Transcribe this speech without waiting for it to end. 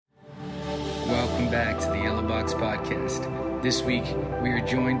welcome back to the Yellow Box Podcast. This week, we are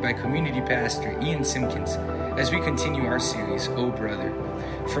joined by Community Pastor Ian Simpkins as we continue our series, Oh Brother.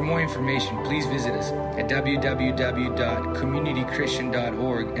 For more information, please visit us at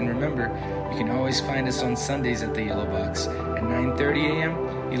www.communitychristian.org, and remember, you can always find us on Sundays at the Yellow Box at 9:30 a.m.,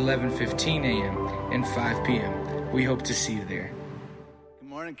 11:15 a.m., and 5 p.m. We hope to see you there. Good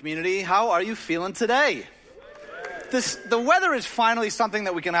morning, community. How are you feeling today? The weather is finally something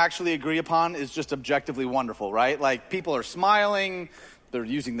that we can actually agree upon is just objectively wonderful, right? Like, people are smiling, they're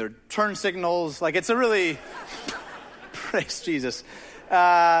using their turn signals. Like, it's a really, praise Jesus.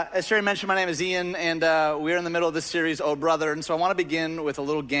 As Sherry mentioned, my name is Ian, and we're in the middle of this series, Oh Brother, and so I want to begin with a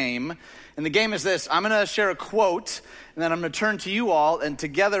little game. And the game is this. I'm going to share a quote, and then I'm going to turn to you all, and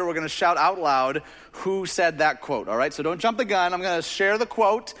together we're going to shout out loud who said that quote, all right? So don't jump the gun. I'm going to share the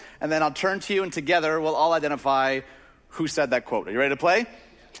quote, and then I'll turn to you, and together we'll all identify who said that quote. Are you ready to play?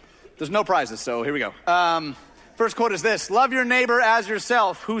 There's no prizes, so here we go. First quote is this: love your neighbor as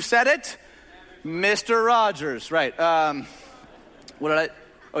yourself. Who said it? Mr. Rogers, right. What did I?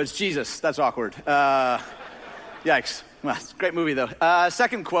 Oh, it's Jesus. That's awkward. Yikes. Well, it's a great movie, though.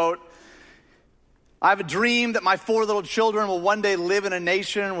 Second quote: I have a dream that my 4 little children will one day live in a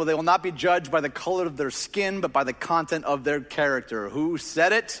nation where they will not be judged by the color of their skin, but by the content of their character. Who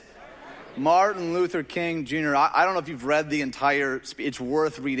said it? Martin Luther King Jr. I don't know if you've read the entire speech. It's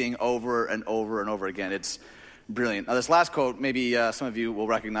worth reading over and over and over again. It's brilliant. Now, this last quote, maybe some of you will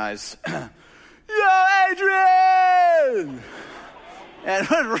recognize. Yo, Adrian! And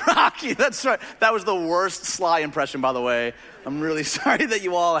Rocky, that's right. That was the worst Sly impression, by the way. I'm really sorry that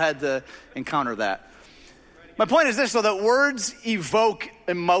you all had to encounter that. My point is this, though, that words evoke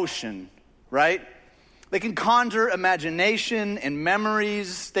emotion, right? They can conjure imagination and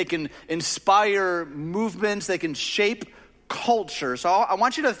memories. They can inspire movements. They can shape culture. So I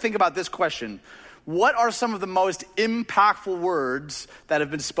want you to think about this question. What are some of the most impactful words that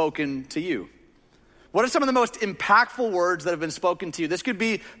have been spoken to you? What are some of the most impactful words that have been spoken to you? This could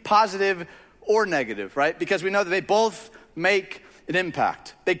be positive or negative, right? Because we know that they both make an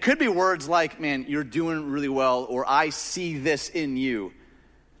impact. They could be words like, man, you're doing really well, or I see this in you.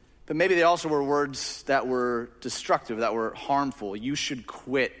 But maybe they also were words that were destructive, that were harmful. You should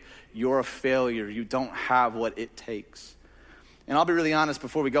quit. You're a failure. You don't have what it takes. And I'll be really honest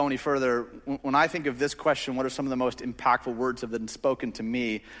before we go any further. When I think of this question, what are some of the most impactful words that have been spoken to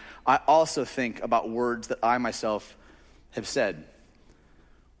me, I also think about words that I myself have said.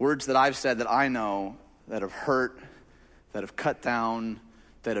 Words that I've said that I know that have hurt, that have cut down,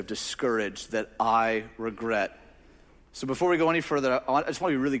 that have discouraged, that I regret. So before we go any further, I just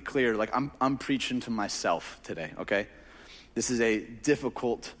want to be really clear. Like, I'm preaching to myself today, okay? This is a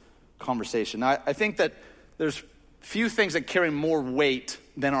difficult conversation. Now, I think that there's few things that carry more weight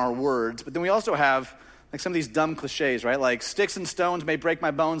than our words, but then we also have like some of these dumb cliches, right? Like, sticks and stones may break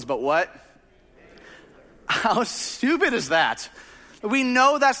my bones, but what? How stupid is that? We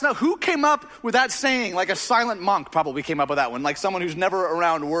know that's not, who came up with that saying? Like a silent monk probably came up with that one, like someone who's never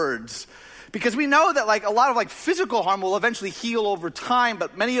around words. Because we know that like a lot of like physical harm will eventually heal over time,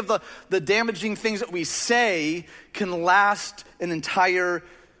 but many of the damaging things that we say can last an entire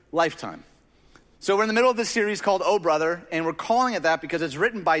lifetime. So we're in the middle of this series called Oh Brother, and we're calling it that because it's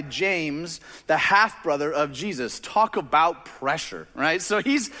written by James, the half-brother of Jesus. Talk about pressure, right? So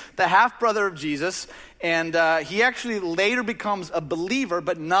he's the half-brother of Jesus, and he actually later becomes a believer,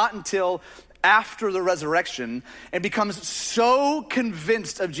 but not until after the resurrection, and becomes so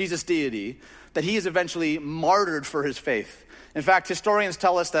convinced of Jesus' deity that he is eventually martyred for his faith. In fact, historians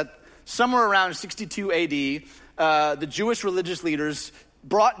tell us that somewhere around 62 AD, the Jewish religious leaders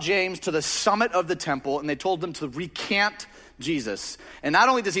brought James to the summit of the temple, and they told him to recant Jesus. And not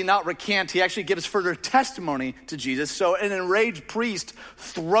only does he not recant, he actually gives further testimony to Jesus. So an enraged priest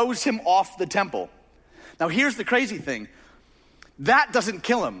throws him off the temple. Now here's the crazy thing. That doesn't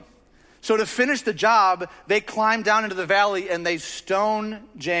kill him. So to finish the job, they climb down into the valley and they stone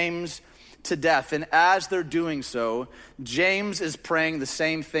James to death. And as they're doing so, James is praying the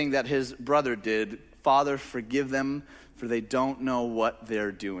same thing that his brother did. Father, forgive them, for they don't know what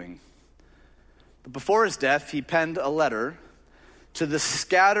they're doing. But before his death, he penned a letter to the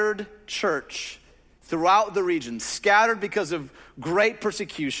scattered church throughout the region, scattered because of great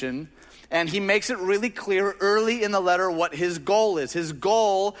persecution. And he makes it really clear early in the letter what his goal is. His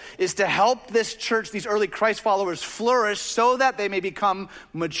goal is to help this church, these early Christ followers, flourish so that they may become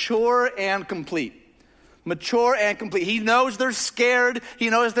mature and complete. Mature and complete. He knows they're scared. He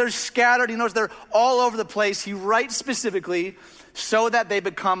knows they're scattered. He knows they're all over the place. He writes specifically so that they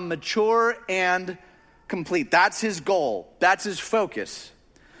become mature and complete. That's his goal. That's his focus.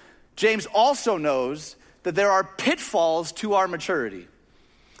 James also knows that there are pitfalls to our maturity.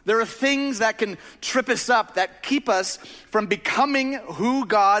 There are things that can trip us up, that keep us from becoming who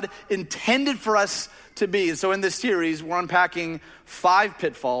God intended for us to be. And so in this series, we're unpacking 5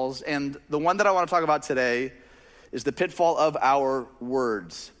 pitfalls, and the one that I want to talk about today is the pitfall of our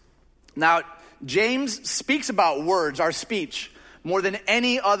words. Now, James speaks about words, our speech, more than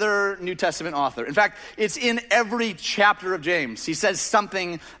any other New Testament author. In fact, it's in every chapter of James. He says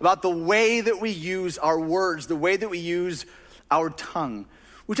something about the way that we use our words, the way that we use our tongue,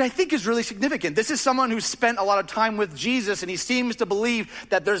 which I think is really significant. This is someone who spent a lot of time with Jesus, and he seems to believe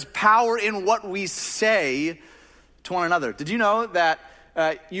that there's power in what we say to one another. Did you know that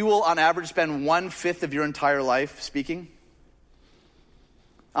you will, on average, spend 1/5 of your entire life speaking?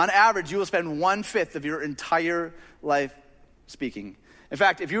 On average, you will spend 1/5 of your entire life speaking. In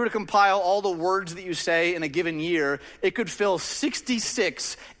fact, if you were to compile all the words that you say in a given year, it could fill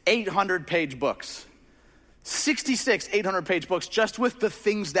 66 800-page books. 66 800-page books just with the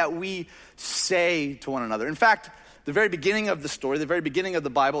things that we say to one another. In fact, the very beginning of the story, the very beginning of the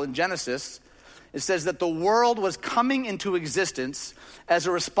Bible in Genesis, it says that the world was coming into existence as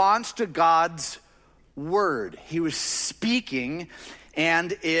a response to God's word. He was speaking,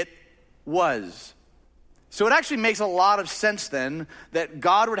 and it was. So it actually makes a lot of sense then that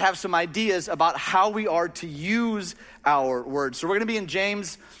God would have some ideas about how we are to use our words. So we're going to be in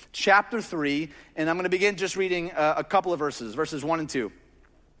James chapter 3, and I'm going to begin just reading a couple of verses 1 and 2.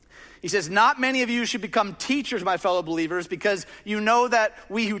 He says, "Not many of you should become teachers, my fellow believers, because you know that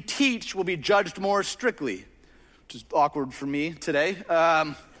we who teach will be judged more strictly." Which is awkward for me today.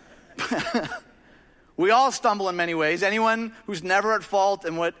 We all stumble in many ways. Anyone who's never at fault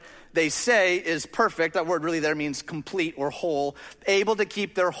in what they say is perfect. That word really there means complete or whole, able to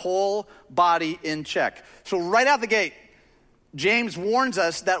keep their whole body in check. So right out the gate, James warns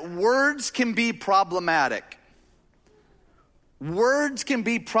us that words can be problematic. Words can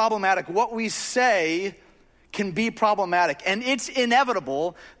be problematic. What we say can be problematic. And it's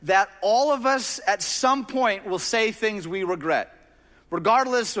inevitable that all of us at some point will say things we regret.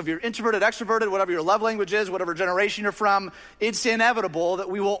 Regardless of you're introverted, extroverted, whatever your love language is, whatever generation you're from, it's inevitable that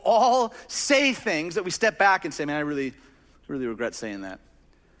we will all say things that we step back and say, man, I really regret saying that.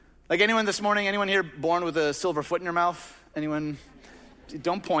 Like anyone this morning, anyone here born with a silver foot in your mouth? Anyone?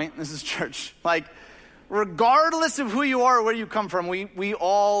 Don't point, this is church. Like, regardless of who you are or where you come from, we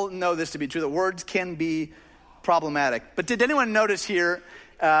all know this to be true, that words can be problematic. But did anyone notice here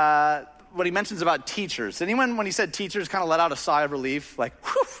what he mentions about teachers? Anyone, when he said teachers, kind of let out a sigh of relief? Like,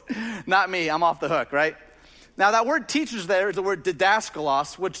 whew, not me, I'm off the hook, right? Now, that word teachers there is the word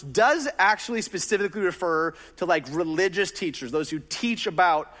didaskalos, which does actually specifically refer to like religious teachers, those who teach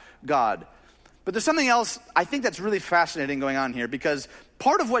about God. But there's something else I think that's really fascinating going on here, because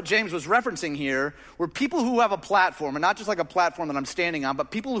part of what James was referencing here were people who have a platform, and not just like a platform that I'm standing on,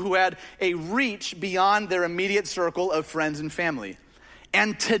 but people who had a reach beyond their immediate circle of friends and family.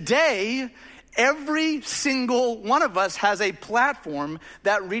 And today, every single one of us has a platform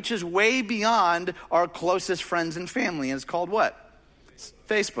that reaches way beyond our closest friends and family. And it's called what? It's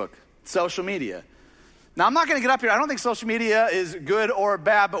Facebook, social media. Now, I'm not going to get up here. I don't think social media is good or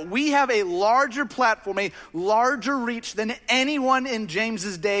bad, but we have a larger platform, a larger reach than anyone in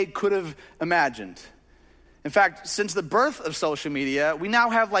James's day could have imagined. In fact, since the birth of social media, we now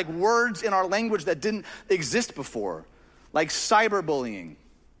have like words in our language that didn't exist before, like cyberbullying,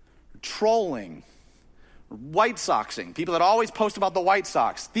 trolling, White Soxing, people that always post about the White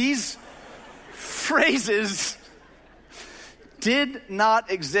Sox. These phrases did not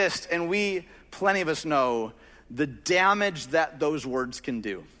exist, and plenty of us know the damage that those words can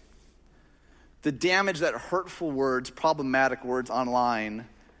do. The damage that hurtful words, problematic words online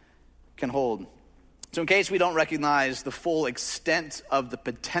can hold. So in case we don't recognize the full extent of the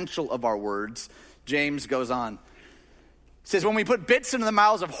potential of our words, James goes on. He says, when we put bits into the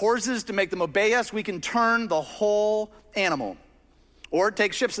mouths of horses to make them obey us, we can turn the whole animal. Or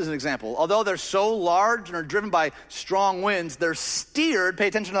take ships as an example. Although they're so large and are driven by strong winds, they're steered, pay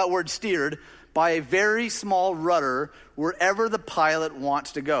attention to that word steered, by a very small rudder wherever the pilot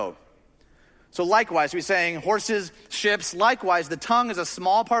wants to go. So likewise, we're saying horses, ships, likewise, the tongue is a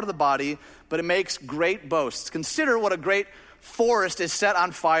small part of the body, but it makes great boasts. Consider what a great forest is set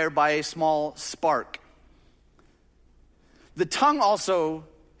on fire by a small spark. The tongue also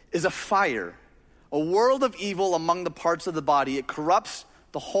is a fire, a world of evil among the parts of the body. It corrupts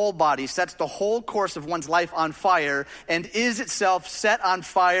the whole body, sets the whole course of one's life on fire, and is itself set on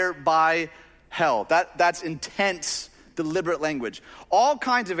fire by hell. That's intense deliberate language. All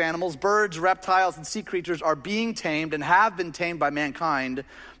kinds of animals, birds, reptiles, and sea creatures are being tamed and have been tamed by mankind,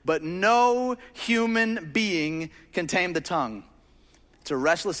 but no human being can tame the tongue. It's a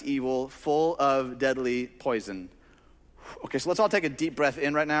restless evil full of deadly poison. Okay, so let's all take a deep breath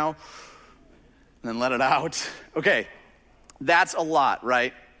in right now and then let it out. Okay, that's a lot,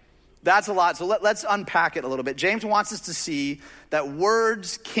 right? That's a lot. So let's unpack it a little bit. James wants us to see that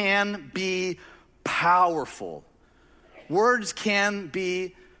words can be powerful. Words can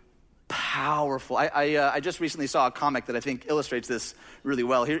be powerful. I just recently saw a comic that I think illustrates this really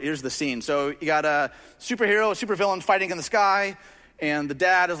well. Here's the scene. So you got a superhero, a supervillain fighting in the sky, and the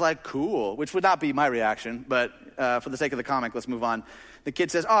dad is like, cool, which would not be my reaction, but for the sake of the comic, let's move on. The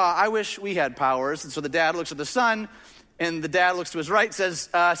kid says, I wish we had powers. And so the dad looks at the son, and the dad looks to his right, says,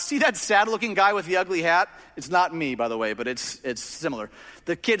 see that sad-looking guy with the ugly hat? It's not me, by the way, but it's similar.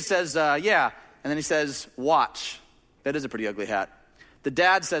 The kid says, yeah, and then he says, watch. That is a pretty ugly hat. The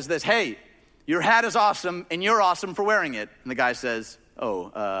dad says this, hey, your hat is awesome, and you're awesome for wearing it. And the guy says,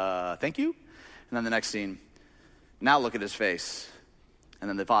 thank you? And then the next scene, now look at his face. And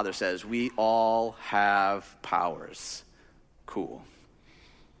then the father says, we all have powers. Cool.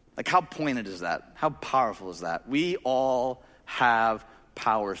 Like, how pointed is that? How powerful is that? We all have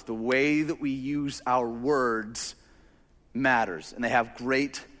powers. The way that we use our words matters, and they have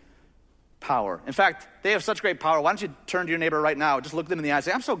great power. In fact, they have such great power. Why don't you turn to your neighbor right now, just look them in the eye and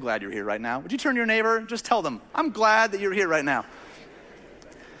say, I'm so glad you're here right now. Would you turn to your neighbor? Just tell them, I'm glad that you're here right now.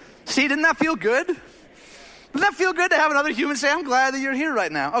 See, didn't that feel good? Doesn't that feel good to have another human say, I'm glad that you're here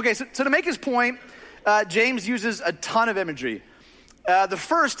right now? Okay, so to make his point, James uses a ton of imagery. The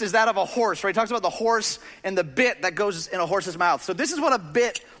first is that of a horse, right? He talks about the horse and the bit that goes in a horse's mouth. So this is what a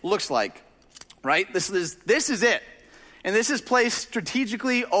bit looks like, right? This is it. And this is placed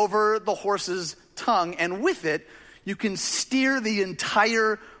strategically over the horse's tongue. And with it, you can steer the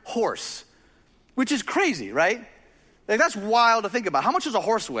entire horse, which is crazy, right? Like, that's wild to think about. How much does a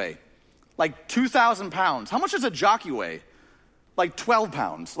horse weigh? Like 2,000 pounds. How much does a jockey weigh? Like 12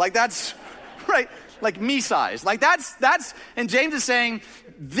 pounds. Like, that's, right? Like me size. Like that's, and James is saying,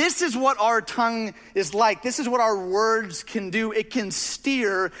 this is what our tongue is like. This is what our words can do. It can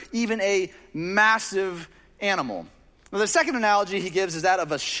steer even a massive animal. Now, the second analogy he gives is that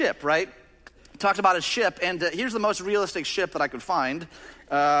of a ship, right? He talks about a ship, and here's the most realistic ship that I could find.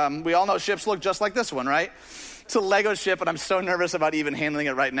 We all know ships look just like this one, right? It's a Lego ship, and I'm so nervous about even handling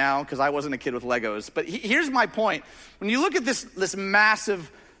it right now because I wasn't a kid with Legos. But here's my point. When you look at this massive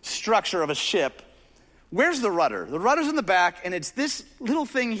structure of a ship, where's the rudder? The rudder's in the back, and it's this little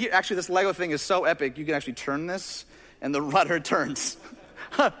thing here. Actually, this Lego thing is so epic, you can actually turn this, and the rudder turns.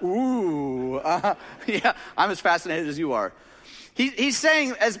 Ooh. Yeah, I'm as fascinated as you are. He's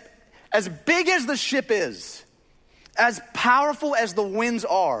saying as big as the ship is, as powerful as the winds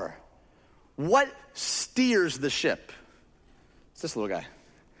are, what steers the ship? It's this little guy.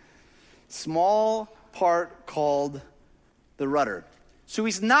 Small part called the rudder. So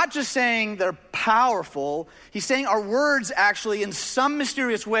he's not just saying they're powerful, he's saying our words actually, in some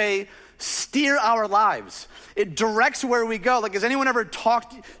mysterious way, steer our lives. It directs where we go. Like, has anyone ever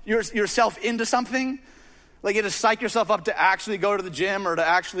talked yourself into something? Like, you just psych yourself up to actually go to the gym or to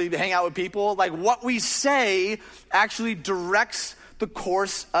actually hang out with people? Like, what we say actually directs the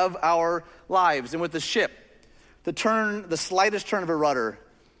course of our lives. And with the ship, the slightest turn of a rudder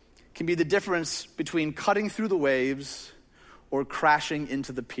can be the difference between cutting through the waves or crashing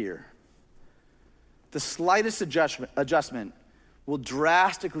into the pier. The slightest adjustment will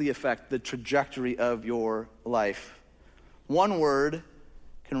drastically affect the trajectory of your life. One word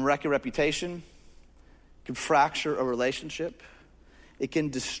can wreck your reputation, can fracture a relationship, it can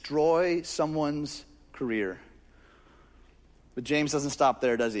destroy someone's career. But James doesn't stop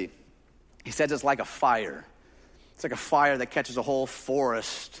there, does he? He says it's like a fire. It's like a fire that catches a whole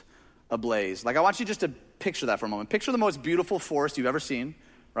forest ablaze. Like, I want you just to picture that for a moment. Picture the most beautiful forest you've ever seen,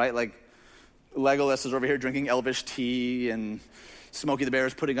 right? Like, Legolas is over here drinking elvish tea, and Smokey the Bear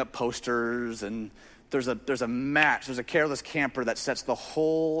is putting up posters, and there's a match. There's a careless camper that sets the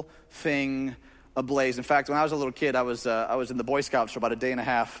whole thing ablaze. In fact, when I was a little kid, I was in the Boy Scouts for about a day and a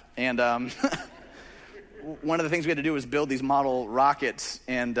half, and one of the things we had to do was build these model rockets,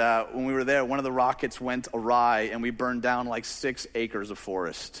 and when we were there, one of the rockets went awry, and we burned down like 6 acres of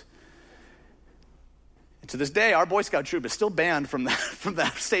forest. And to this day, our Boy Scout troop is still banned from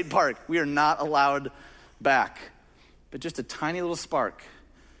that state park. We are not allowed back. But just a tiny little spark,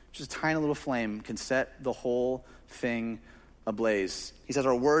 just a tiny little flame can set the whole thing ablaze. He says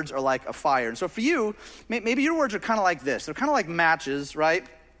our words are like a fire. And so for you, maybe your words are kind of like this. They're kind of like matches, right?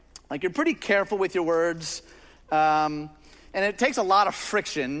 Like, you're pretty careful with your words. And it takes a lot of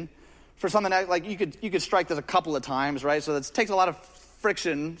friction for something that, like, you could strike this a couple of times, right? So it takes a lot of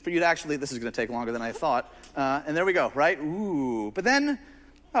friction for you to actually, this is going to take longer than I thought. And there we go, right? Ooh. But then,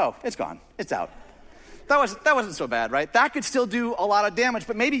 oh, it's gone. It's out. That wasn't so bad, right? That could still do a lot of damage.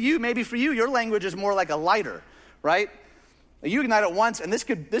 But maybe for you, your language is more like a lighter, right? You ignite it once, and this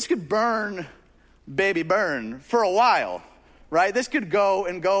could burn, baby, burn for a while, right? This could go,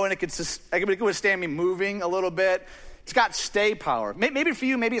 and it could withstand me moving a little bit. It's got stay power. Maybe for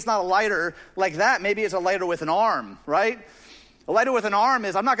you, maybe it's not a lighter like that. Maybe it's a lighter with an arm, right? A lighter with an arm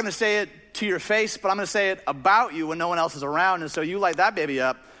is, I'm not going to say it to your face, but I'm going to say it about you when no one else is around. And so you light that baby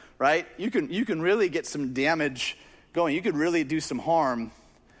up, right? You can really get some damage going. You could really do some harm.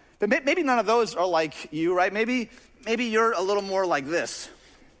 But maybe none of those are like you, right? Maybe you're a little more like this.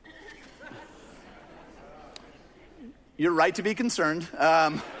 You're right to be concerned.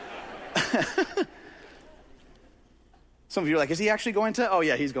 Some of you are like, is he actually going to? Oh,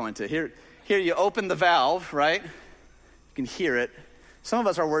 yeah, he's going to. Here you open the valve, right? You can hear it. Some of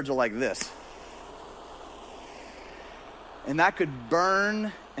us, our words are like this. And that could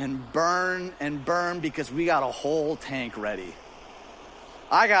burn and burn and burn because we got a whole tank ready.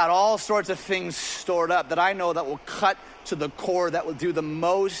 I got all sorts of things stored up that I know that will cut to the core, that will do the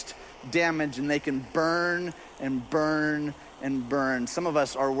most damage, and they can burn and burn and burn. Some of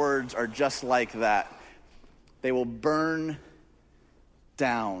us, our words are just like that. They will burn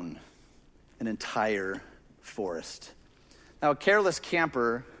down an entire forest. Now, a careless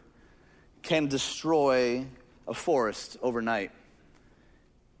camper can destroy a forest overnight.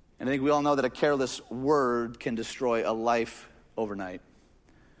 And I think we all know that a careless word can destroy a life overnight.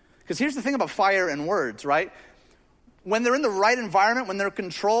 Because here's the thing about fire and words, right? When they're in the right environment, when they're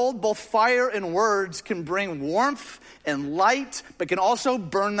controlled, both fire and words can bring warmth and light, but can also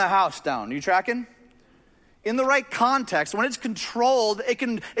burn the house down. Are you tracking? In the right context, when it's controlled, it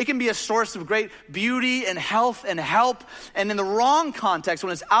can be a source of great beauty and health and help. And in the wrong context,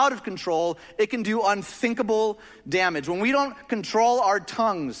 when it's out of control, it can do unthinkable damage. When we don't control our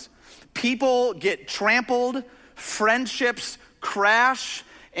tongues, people get trampled, friendships crash,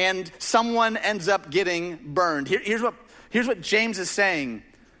 and someone ends up getting burned. Here's what James is saying.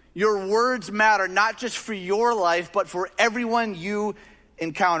 Your words matter not just for your life, but for everyone you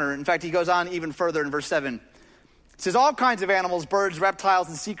encounter. In fact, he goes on even further in verse 7. It says, all kinds of animals, birds, reptiles,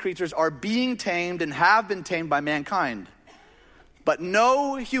 and sea creatures are being tamed and have been tamed by mankind. But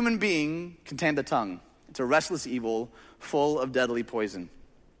no human being can tame the tongue. It's a restless evil full of deadly poison.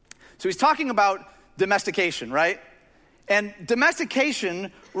 So he's talking about domestication, right? And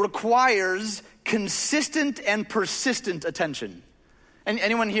domestication requires consistent and persistent attention. And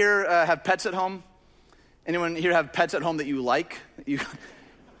anyone here have pets at home? Anyone here have pets at home that you like?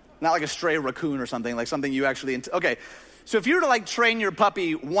 Not like a stray raccoon or something, like something you actually... Okay, so if you were to like train your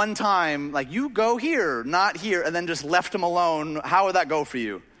puppy one time, like you go here, not here, and then just left him alone, how would that go for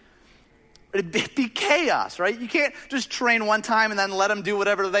you? It'd be chaos, right? You can't just train one time and then let them do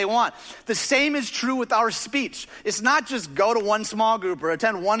whatever they want. The same is true with our speech. It's not just go to one small group or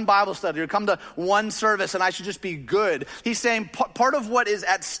attend one Bible study or come to one service and I should just be good. He's saying part of what is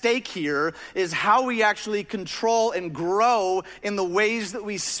at stake here is how we actually control and grow in the ways that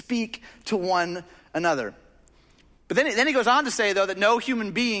we speak to one another. But then he goes on to say, though, that no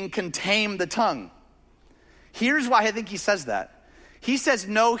human being can tame the tongue. Here's why I think he says that. He says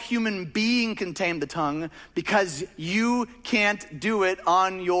no human being can tame the tongue because you can't do it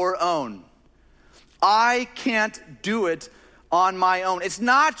on your own. I can't do it on my own. It's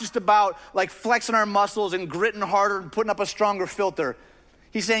not just about like flexing our muscles and gritting harder and putting up a stronger filter.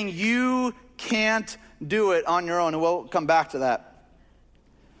 He's saying you can't do it on your own, and we'll come back to that.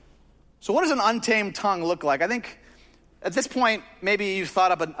 So what does an untamed tongue look like? I think at this point, maybe you've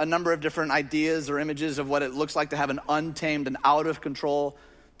thought up a number of different ideas or images of what it looks like to have an untamed and out-of-control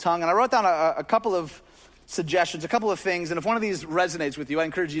tongue. And I wrote down a couple of suggestions, a couple of things. And if one of these resonates with you, I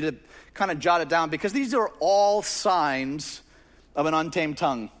encourage you to kind of jot it down because these are all signs of an untamed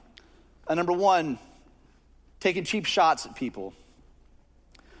tongue. Number one, taking cheap shots at people.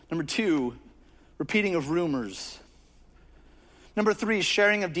 Number two, repeating of rumors. Number three,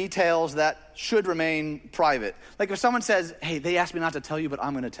 sharing of details that should remain private. Like if someone says, hey, they asked me not to tell you, but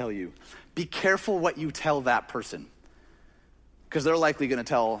I'm going to tell you. Be careful what you tell that person because they're likely going to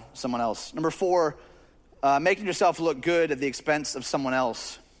tell someone else. Number four, making yourself look good at the expense of someone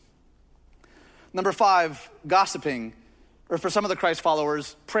else. Number five, gossiping, or for some of the Christ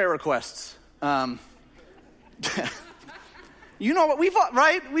followers, prayer requests. You know what,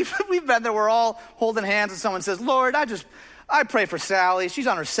 we've been there, we're all holding hands and someone says, Lord, I pray for Sally. She's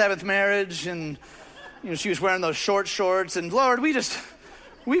on her 7th marriage, and She was wearing those short shorts, and Lord,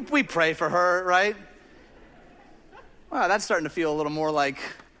 we pray for her, right? Wow, that's starting to feel a little more like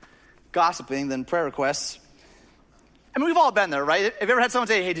gossiping than prayer requests. I mean, we've all been there, right? Have you ever had someone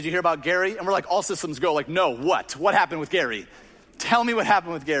say, hey, did you hear about Gary? And we're like, all systems go, like, no, what? What happened with Gary? Tell me what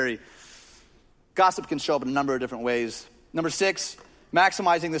happened with Gary. Gossip can show up in a number of different ways. Number 6,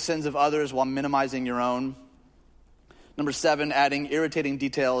 maximizing the sins of others while minimizing your own. Number 7, adding irritating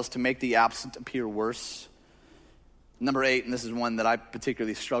details to make the absent appear worse. Number 8, and this is one that I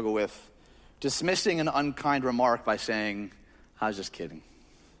particularly struggle with, dismissing an unkind remark by saying, I was just kidding.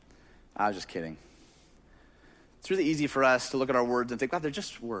 I was just kidding. It's really easy for us to look at our words and think, God, they're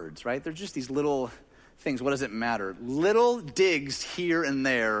just words, right? They're just these little things. What does it matter? Little digs here and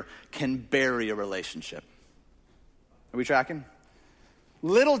there can bury a relationship. Are we tracking?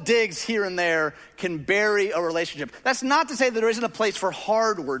 Little digs here and there can bury a relationship. That's not to say that there isn't a place for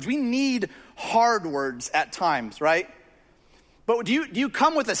hard words. We need hard words at times, right? But do you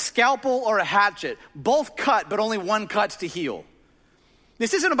come with a scalpel or a hatchet? Both cut, but only one cuts to heal.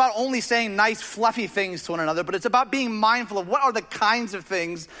 This isn't about only saying nice, fluffy things to one another, but it's about being mindful of what are the kinds of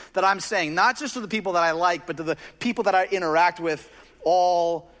things that I'm saying, not just to the people that I like, but to the people that I interact with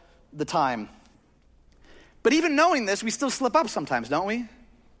all the time. But even knowing this, we still slip up sometimes, don't we?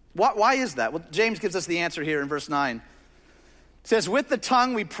 Why is that? Well, James gives us the answer here in verse 9. It says, with the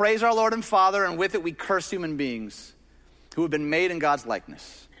tongue we praise our Lord and Father, and with it we curse human beings who have been made in God's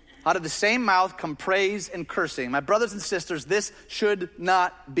likeness. Out of the same mouth come praise and cursing. My brothers and sisters, this should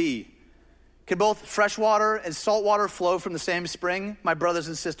not be. Can both fresh water and salt water flow from the same spring? My brothers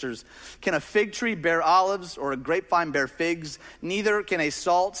and sisters, can a fig tree bear olives or a grapevine bear figs? Neither can a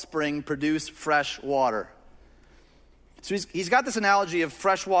salt spring produce fresh water. So he's got this analogy of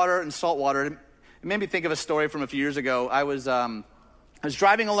fresh water and salt water. It made me think of a story from a few years ago. I was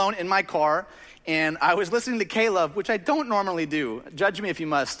driving alone in my car, and I was listening to K-Love, which I don't normally do. Judge me if you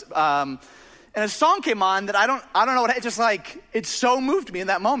must. And a song came on that I don't know what, it so moved me in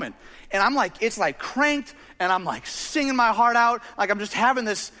that moment. And I'm like, it's like cranked, and I'm like singing my heart out. Like I'm just having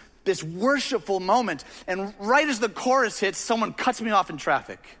this worshipful moment. And right as the chorus hits, someone cuts me off in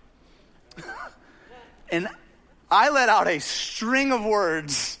traffic. And I let out a string of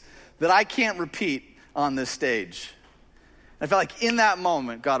words that I can't repeat on this stage. I felt like in that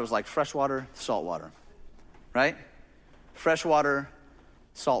moment, God was like, fresh water, salt water, right? Fresh water,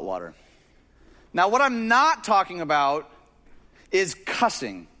 salt water. Now, what I'm not talking about is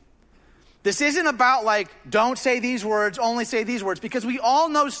cussing. This isn't about like, don't say these words, only say these words, because we all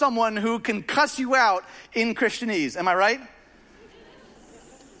know someone who can cuss you out in Christianese. Am I right?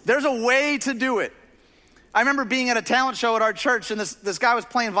 There's a way to do it. I remember being at a talent show at our church, and this guy was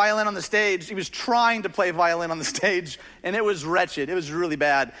playing violin on the stage. He was trying to play violin on the stage, and it was wretched. It was really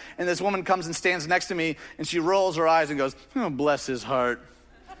bad. And this woman comes and stands next to me, and she rolls her eyes and goes, oh, bless his heart.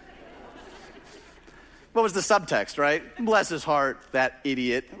 What was the subtext, right? Bless his heart, that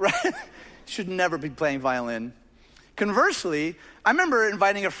idiot, right? Should never be playing violin. Conversely, I remember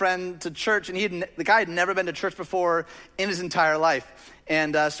inviting a friend to church, and the guy had never been to church before in his entire life.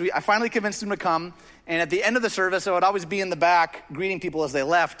 And I finally convinced him to come. And at the end of the service, I would always be in the back greeting people as they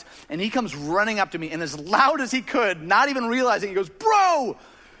left. And he comes running up to me, and as loud as he could, not even realizing, he goes, bro,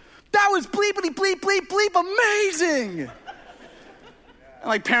 that was bleepity bleep bleep bleep amazing. And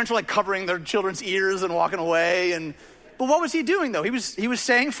like parents were like covering their children's ears and walking away. But what was he doing though? He was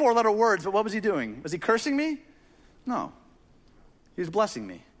saying 4-letter words, but what was he doing? Was he cursing me? No. He was blessing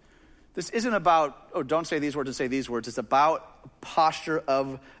me. This isn't about, oh, don't say these words and say these words. It's about a posture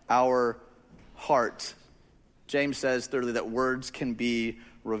of our heart. James says, thirdly, that words can be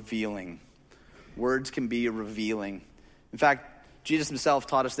revealing. Words can be revealing. In fact, Jesus himself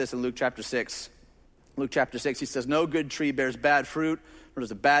taught us this in Luke chapter 6. Luke chapter 6, he says, no good tree bears bad fruit, nor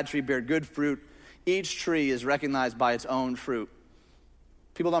does a bad tree bear good fruit. Each tree is recognized by its own fruit.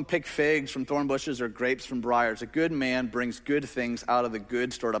 People don't pick figs from thorn bushes or grapes from briars. A good man brings good things out of the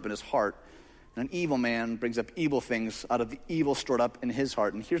good stored up in his heart. And an evil man brings up evil things out of the evil stored up in his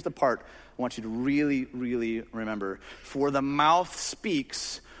heart. And here's the part I want you to really, really remember. For the mouth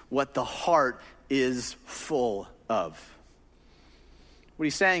speaks what the heart is full of. What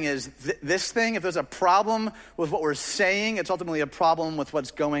he's saying is this thing, if there's a problem with what we're saying, it's ultimately a problem with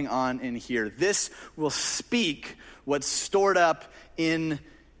what's going on in here. This will speak what's stored up in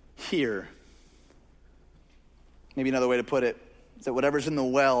here. Maybe another way to put it is that whatever's in the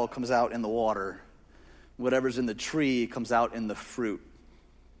well comes out in the water. Whatever's in the tree comes out in the fruit.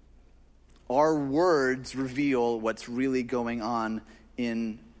 Our words reveal what's really going on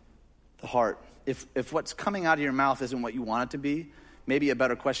in the heart. If what's coming out of your mouth isn't what you want it to be, maybe a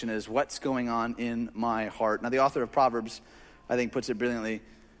better question is, what's going on in my heart? Now, the author of Proverbs, I think, puts it brilliantly. It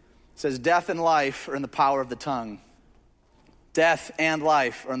says, death and life are in the power of the tongue. Death and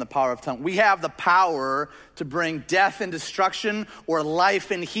life are in the power of the tongue. We have the power to bring death and destruction or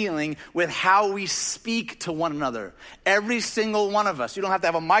life and healing with how we speak to one another. Every single one of us. You don't have to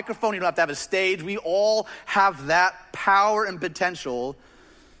have a microphone. You don't have to have a stage. We all have that power and potential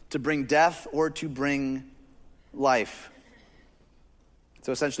to bring death or to bring life.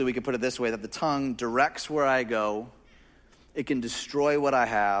 So essentially we could put it this way, that the tongue directs where I go. It can destroy what I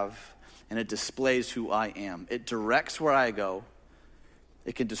have. And it displays who I am. It directs where I go.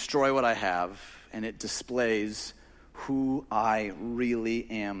 It can destroy what I have. And it displays who I really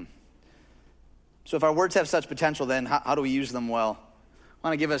am. So if our words have such potential, then how do we use them well? I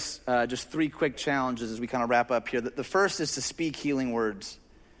want to give us just 3 quick challenges as we kind of wrap up here. The first is to speak healing words.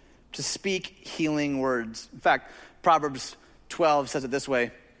 To speak healing words. In fact, Proverbs 12 says it this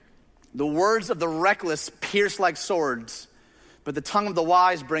way. The words of the reckless pierce like swords, but the tongue of the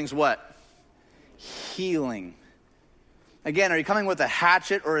wise brings what? Healing. Again, are you coming with a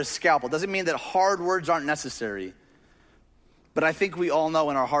hatchet or a scalpel? Doesn't mean that hard words aren't necessary. But I think we all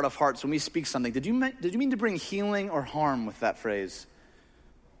know in our heart of hearts when we speak something, did you mean to bring healing or harm with that phrase?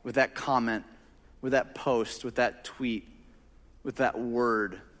 With that comment, with that post, with that tweet, with that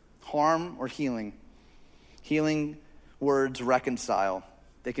word? Harm or healing? Healing words reconcile.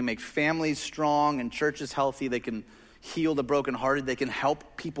 They can make families strong and churches healthy. They can heal the brokenhearted. They can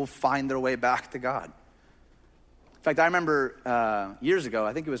help people find their way back to God. In fact, I remember years ago,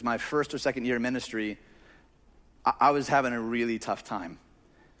 I think it was my first or second year in ministry, I was having a really tough time.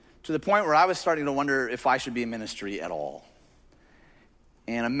 To the point where I was starting to wonder if I should be in ministry at all.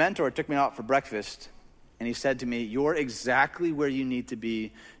 And a mentor took me out for breakfast, and he said to me, you're exactly where you need to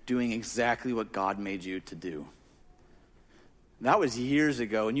be, doing exactly what God made you to do. That was years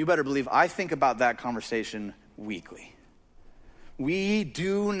ago, and you better believe I think about that conversation weekly. We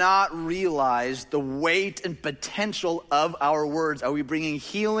do not realize the weight and potential of our words. Are we bringing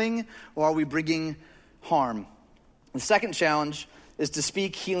healing or are we bringing harm? The second challenge is to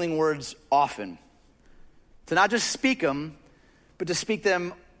speak healing words often. To not just speak them, but to speak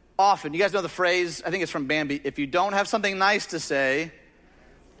them often. You guys know the phrase, I think it's from Bambi, if you don't have something nice to say,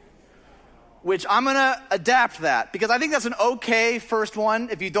 which I'm going to adapt that because I think that's an okay first one.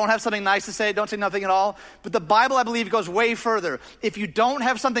 If you don't have something nice to say, don't say nothing at all. But the Bible, I believe, goes way further. If you don't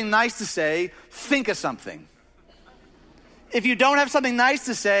have something nice to say, think of something. If you don't have something nice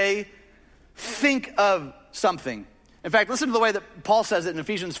to say, think of something. In fact, listen to the way that Paul says it in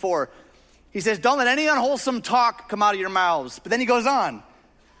Ephesians 4. He says, don't let any unwholesome talk come out of your mouths. But then he goes on.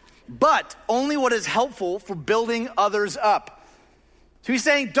 But only what is helpful for building others up. So he's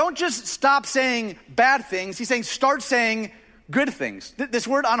saying, don't just stop saying bad things. He's saying, start saying good things. This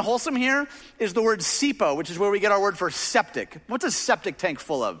word unwholesome here is the word sipo, which is where we get our word for septic. What's a septic tank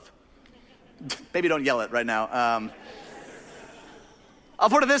full of? Maybe don't yell it right now. I'll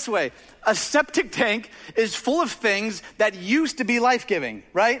put it this way. A septic tank is full of things that used to be life-giving,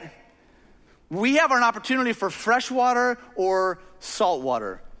 right? We have an opportunity for fresh water or salt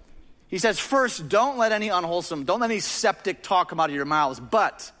water. He says, first, don't let any septic talk come out of your mouths,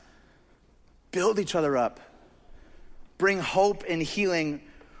 but build each other up. Bring hope and healing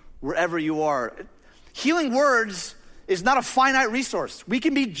wherever you are. Healing words is not a finite resource. We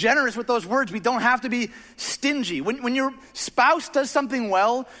can be generous with those words. We don't have to be stingy. When your spouse does something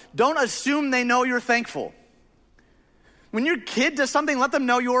well, don't assume they know you're thankful. When your kid does something, let them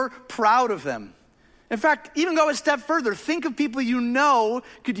know you're proud of them. In fact, even go a step further. Think of people you know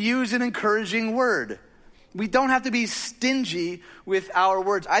could use an encouraging word. We don't have to be stingy with our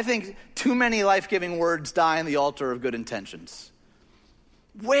words. I think too many life-giving words die on the altar of good intentions.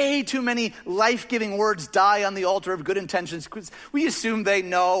 Way too many life-giving words die on the altar of good intentions because we assume they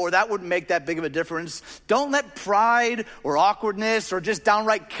know or that wouldn't make that big of a difference. Don't let pride or awkwardness or just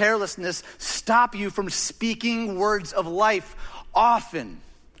downright carelessness stop you from speaking words of life often.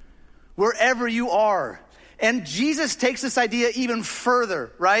 Wherever you are. And Jesus takes this idea even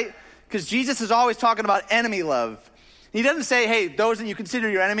further, right? Because Jesus is always talking about enemy love. He doesn't say, hey, those that you consider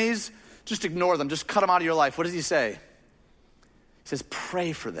your enemies, just ignore them. Just cut them out of your life. What does he say? He says,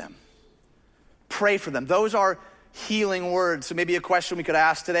 pray for them. Pray for them. Those are healing words. So maybe a question we could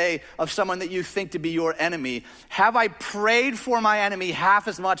ask today of someone that you think to be your enemy. Have I prayed for my enemy half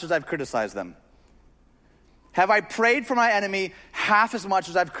as much as I've criticized them? Have I prayed for my enemy half as much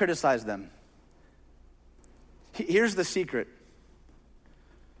as I've criticized them? Here's the secret.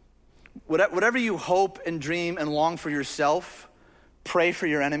 Whatever you hope and dream and long for yourself, pray for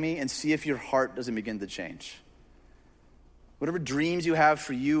your enemy and see if your heart doesn't begin to change. Whatever dreams you have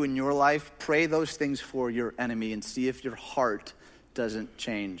for you in your life, pray those things for your enemy and see if your heart doesn't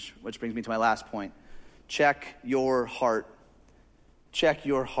change. Which brings me to my last point. Check your heart. Check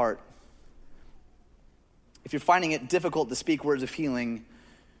your heart. If you're finding it difficult to speak words of healing,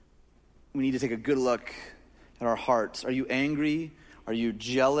 we need to take a good look at our hearts. Are you angry? Are you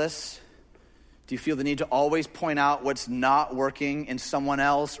jealous? Do you feel the need to always point out what's not working in someone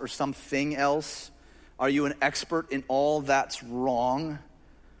else or something else? Are you an expert in all that's wrong?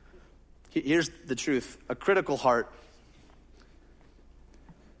 Here's the truth. A critical heart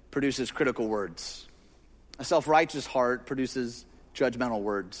produces critical words. A self-righteous heart produces judgmental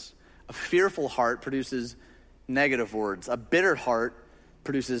words. A fearful heart produces negative words. A bitter heart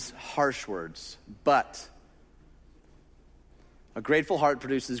produces harsh words. But a grateful heart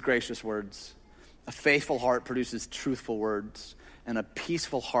produces gracious words. A faithful heart produces truthful words. And a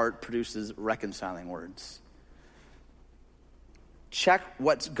peaceful heart produces reconciling words. Check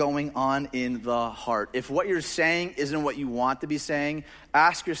what's going on in the heart. If what you're saying isn't what you want to be saying,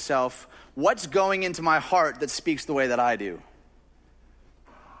 ask yourself, what's going into my heart that speaks the way that I do?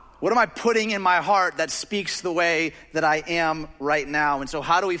 What am I putting in my heart that speaks the way that I am right now? And so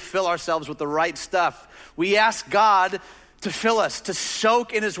how do we fill ourselves with the right stuff? We ask God to fill us, to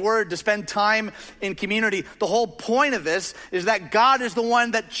soak in his word, to spend time in community. The whole point of this is that God is the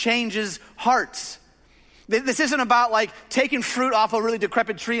one that changes hearts. This isn't about like taking fruit off a really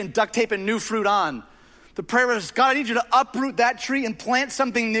decrepit tree and duct taping new fruit on. The prayer is, God, I need you to uproot that tree and plant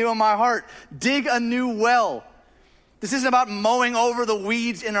something new in my heart. Dig a new well. This isn't about mowing over the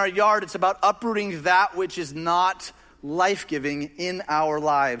weeds in our yard. It's about uprooting that which is not life-giving in our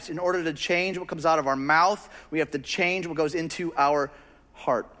lives. In order to change what comes out of our mouth, we have to change what goes into our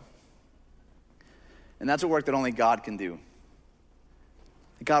heart. And that's a work that only God can do.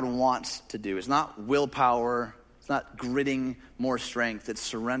 That God wants to do. It's not willpower. It's not gritting more strength. It's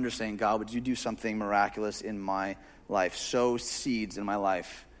surrender, saying, God, would you do something miraculous in my life? Sow seeds in my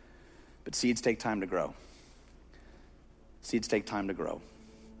life. But seeds take time to grow. Seeds take time to grow.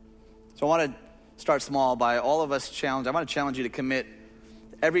 So I want to start small by all of us challenge. I want to challenge you to commit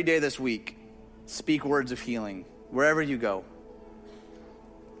every day this week. Speak words of healing wherever you go.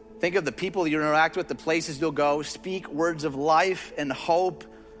 Think of the people you interact with, the places you'll go. Speak words of life and hope.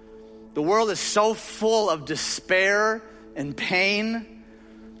 The world is so full of despair and pain.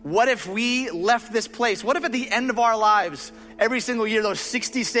 What if we left this place? What if at the end of our lives, every single year, those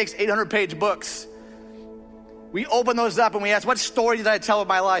 66 800-page books, we open those up and we ask, what story did I tell of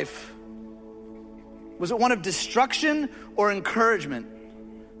my life? Was it one of destruction or encouragement?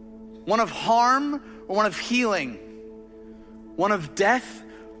 One of harm or one of healing? One of death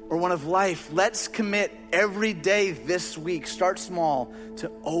or one of life? Let's commit every day this week, start small,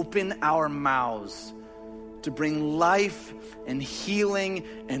 to open our mouths, to bring life and healing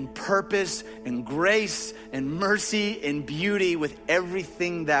and purpose and grace and mercy and beauty with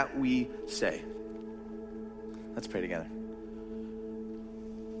everything that we say. Let's pray together.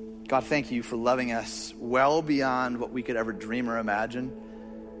 God, thank you for loving us well beyond what we could ever dream or imagine.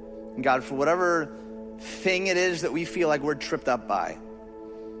 And God, for whatever thing it is that we feel like we're tripped up by,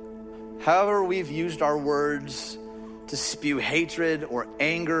 however we've used our words to spew hatred or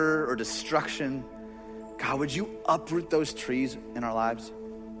anger or destruction, God, would you uproot those trees in our lives?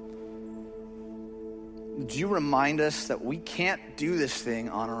 Would you remind us that we can't do this thing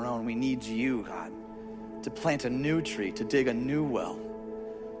on our own? We need you, God, to plant a new tree, to dig a new well.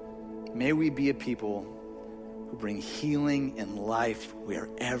 May we be a people who bring healing and life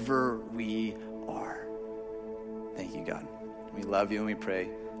wherever we are. Thank you, God. We love you and we pray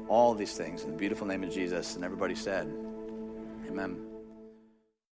all these things in the beautiful name of Jesus. And everybody said, amen.